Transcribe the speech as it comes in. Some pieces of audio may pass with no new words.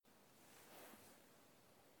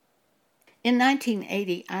In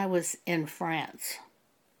 1980, I was in France.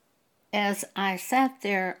 As I sat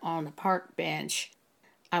there on the park bench,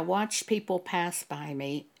 I watched people pass by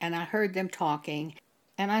me and I heard them talking,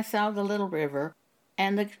 and I saw the little river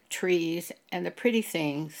and the trees and the pretty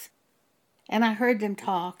things, and I heard them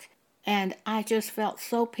talk, and I just felt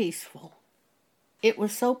so peaceful. It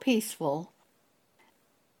was so peaceful.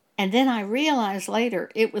 And then I realized later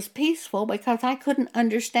it was peaceful because I couldn't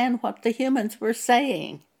understand what the humans were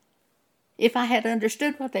saying. If I had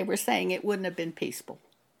understood what they were saying, it wouldn't have been peaceful.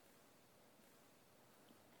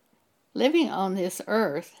 Living on this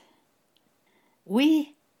earth,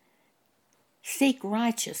 we seek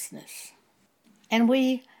righteousness, and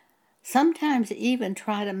we sometimes even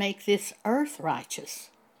try to make this earth righteous.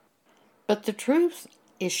 But the truth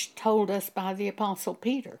is told us by the Apostle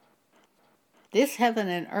Peter. This heaven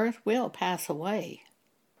and earth will pass away.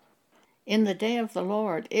 In the day of the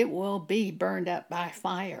Lord, it will be burned up by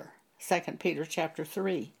fire. 2 Peter chapter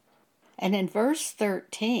 3. And in verse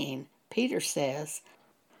 13, Peter says,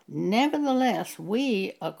 nevertheless,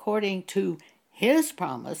 we, according to his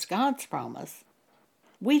promise, God's promise,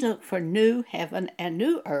 we look for new heaven and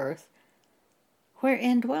new earth,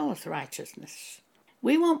 wherein dwelleth righteousness.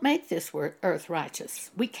 We won't make this earth righteous.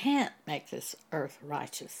 We can't make this earth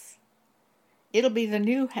righteous. It'll be the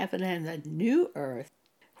new heaven and the new earth,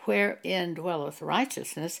 wherein dwelleth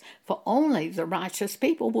righteousness, for only the righteous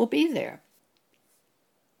people will be there.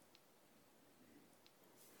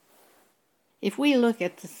 If we look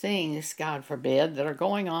at the things, God forbid, that are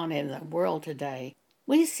going on in the world today,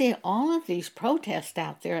 we see all of these protests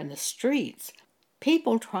out there in the streets,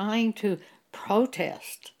 people trying to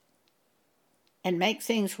protest and make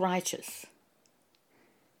things righteous.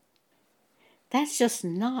 That's just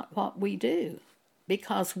not what we do,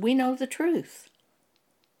 because we know the truth.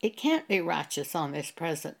 It can't be righteous on this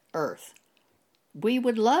present earth. We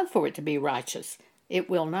would love for it to be righteous. It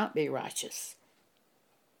will not be righteous.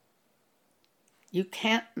 You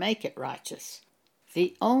can't make it righteous.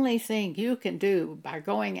 The only thing you can do by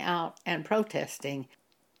going out and protesting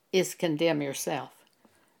is condemn yourself.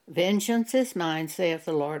 Vengeance is mine, saith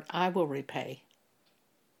the Lord, I will repay.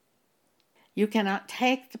 You cannot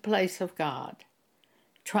take the place of God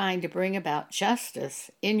trying to bring about justice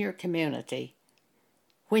in your community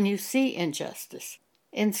when you see injustice.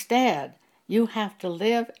 Instead, you have to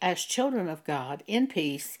live as children of God in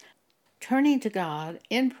peace, turning to God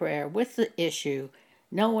in prayer with the issue,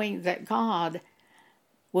 knowing that God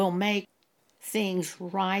will make things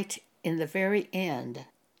right in the very end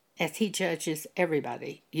as he judges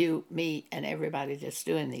everybody, you, me, and everybody that's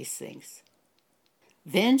doing these things.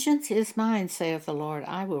 Vengeance is mine, saith the Lord,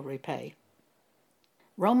 I will repay.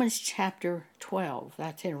 Romans chapter 12,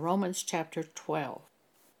 that's in Romans chapter 12.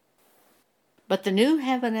 But the new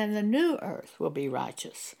heaven and the new earth will be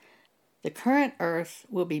righteous. The current earth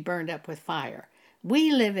will be burned up with fire. We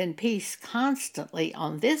live in peace constantly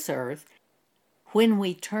on this earth when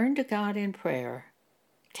we turn to God in prayer,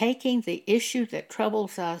 taking the issue that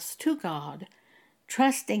troubles us to God,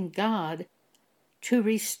 trusting God to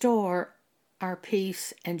restore our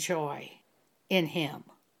peace and joy in Him.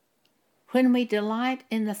 When we delight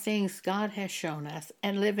in the things God has shown us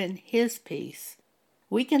and live in His peace,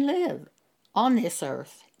 we can live on this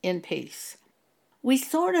earth in peace. We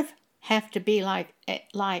sort of have to be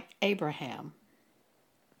like Abraham,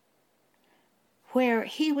 where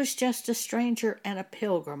he was just a stranger and a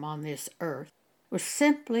pilgrim on this earth, was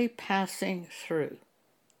simply passing through.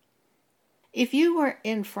 If you were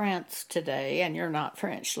in France today, and you're not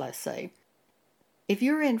French, let's say, if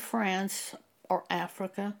you're in France or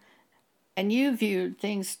Africa and you viewed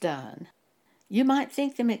things done, you might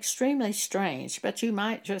think them extremely strange, but you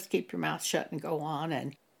might just keep your mouth shut and go on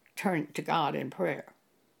and turn to God in prayer.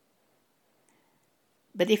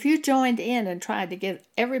 But if you joined in and tried to get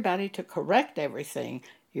everybody to correct everything,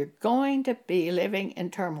 you're going to be living in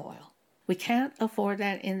turmoil. We can't afford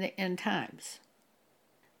that in the end times.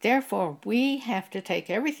 Therefore, we have to take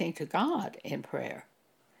everything to God in prayer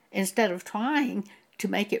instead of trying to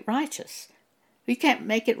make it righteous. You can't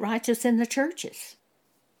make it righteous in the churches.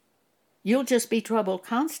 You'll just be troubled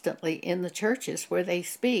constantly in the churches where they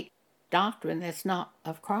speak doctrine that's not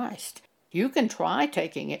of Christ. You can try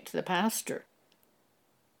taking it to the pastor.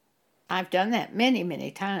 I've done that many,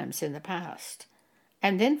 many times in the past.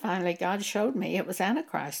 And then finally God showed me it was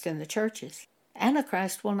Antichrist in the churches.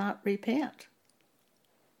 Antichrist will not repent.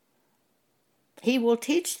 He will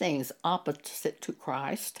teach things opposite to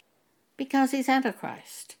Christ because he's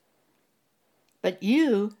Antichrist. But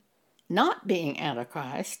you, not being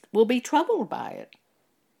Antichrist, will be troubled by it.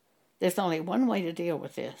 There's only one way to deal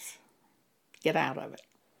with this. Get out of it.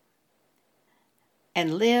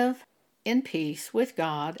 And live in peace with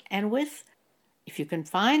God and with, if you can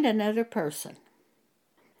find another person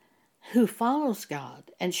who follows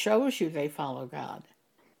God and shows you they follow God,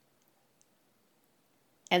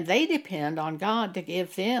 and they depend on God to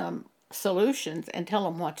give them solutions and tell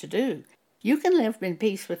them what to do, you can live in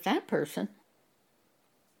peace with that person.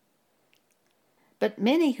 But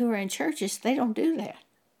many who are in churches, they don't do that.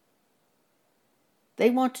 They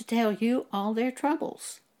want to tell you all their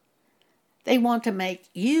troubles. They want to make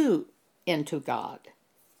you into God.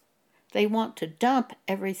 They want to dump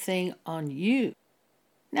everything on you.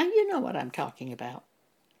 Now, you know what I'm talking about.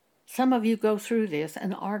 Some of you go through this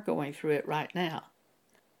and are going through it right now.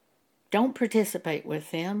 Don't participate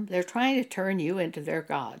with them. They're trying to turn you into their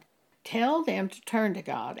God. Tell them to turn to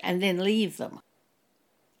God and then leave them.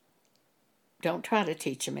 Don't try to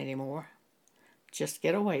teach them anymore. Just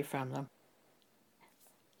get away from them.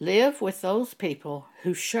 Live with those people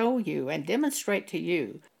who show you and demonstrate to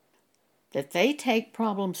you that they take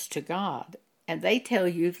problems to God and they tell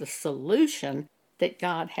you the solution that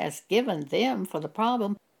God has given them for the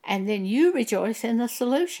problem, and then you rejoice in the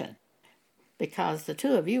solution because the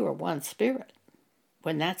two of you are one spirit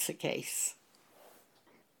when that's the case.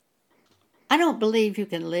 I don't believe you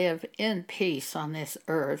can live in peace on this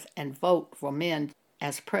earth and vote for men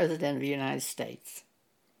as President of the United States,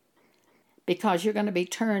 because you're going to be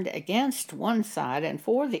turned against one side and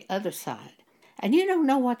for the other side. And you don't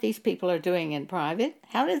know what these people are doing in private.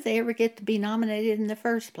 How did they ever get to be nominated in the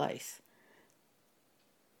first place?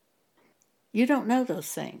 You don't know those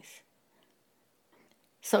things.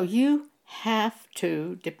 So you have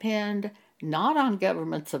to depend not on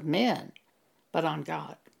governments of men, but on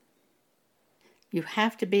God. You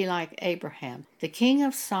have to be like Abraham. The king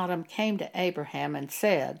of Sodom came to Abraham and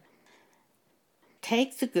said,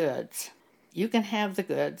 take the goods. You can have the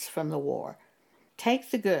goods from the war.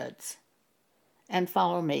 Take the goods and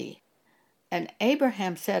follow me. And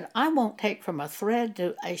Abraham said, I won't take from a thread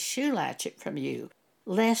to a shoe latchet from you,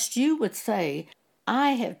 lest you would say,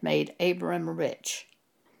 I have made Abram rich.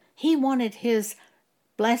 He wanted his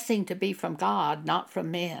blessing to be from God, not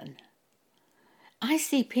from men. I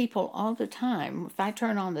see people all the time. If I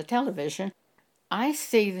turn on the television, I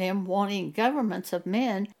see them wanting governments of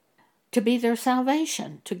men to be their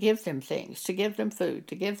salvation, to give them things, to give them food,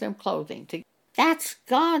 to give them clothing. That's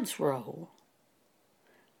God's role.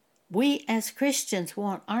 We as Christians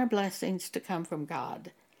want our blessings to come from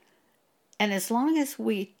God. And as long as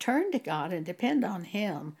we turn to God and depend on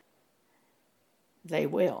Him, they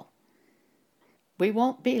will. We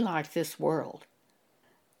won't be like this world.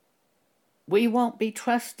 We won't be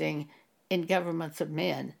trusting in governments of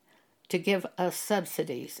men to give us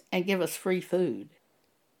subsidies and give us free food.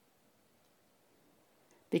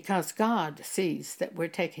 Because God sees that we're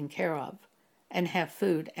taken care of and have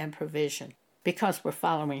food and provision because we're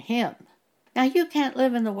following Him. Now, you can't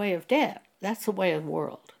live in the way of debt. That's the way of the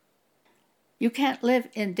world. You can't live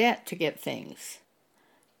in debt to get things.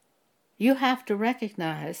 You have to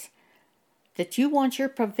recognize that you want your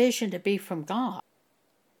provision to be from God.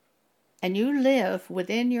 And you live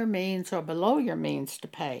within your means or below your means to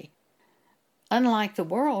pay. Unlike the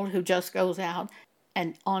world who just goes out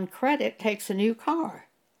and on credit takes a new car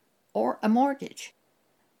or a mortgage.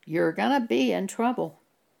 You're going to be in trouble.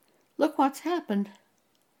 Look what's happened.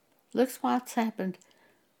 Look what's happened.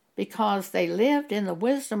 Because they lived in the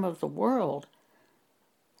wisdom of the world.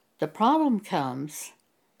 The problem comes,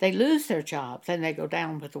 they lose their jobs and they go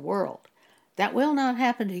down with the world. That will not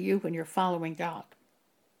happen to you when you're following God.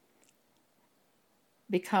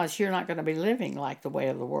 Because you're not going to be living like the way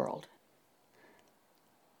of the world.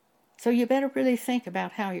 So you better really think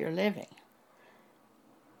about how you're living.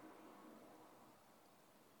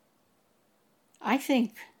 I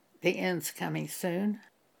think the end's coming soon.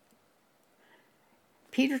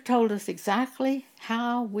 Peter told us exactly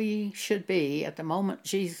how we should be at the moment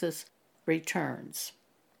Jesus returns.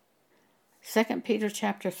 2 Peter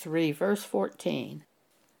chapter 3, verse 14.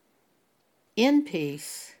 In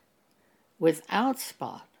peace, without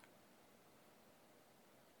spot.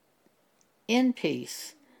 In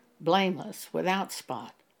peace, blameless, without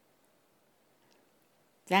spot.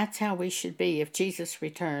 That's how we should be if Jesus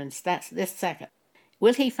returns. That's this second.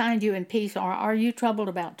 Will He find you in peace, or are you troubled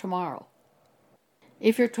about tomorrow?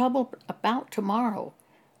 If you're troubled about tomorrow,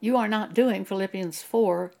 you are not doing Philippians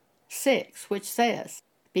 4:6, which says,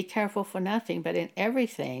 be careful for nothing, but in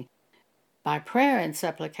everything, by prayer and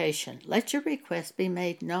supplication, let your requests be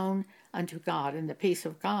made known unto God, and the peace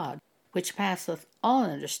of God, which passeth all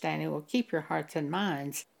understanding, will keep your hearts and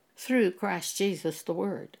minds through Christ Jesus the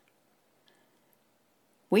Word.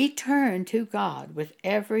 We turn to God with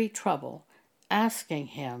every trouble, asking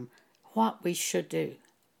Him what we should do.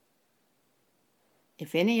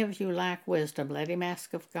 If any of you lack wisdom, let him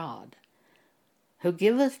ask of God, who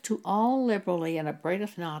giveth to all liberally and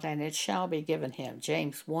upbraideth not, and it shall be given him.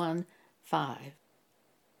 James 1:5.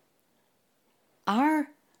 Our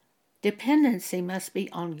dependency must be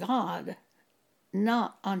on God,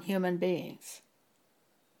 not on human beings.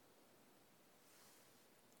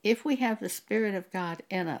 If we have the Spirit of God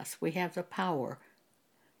in us, we have the power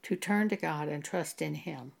to turn to God and trust in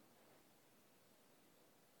Him.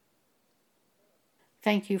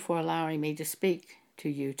 Thank you for allowing me to speak to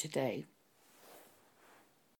you today.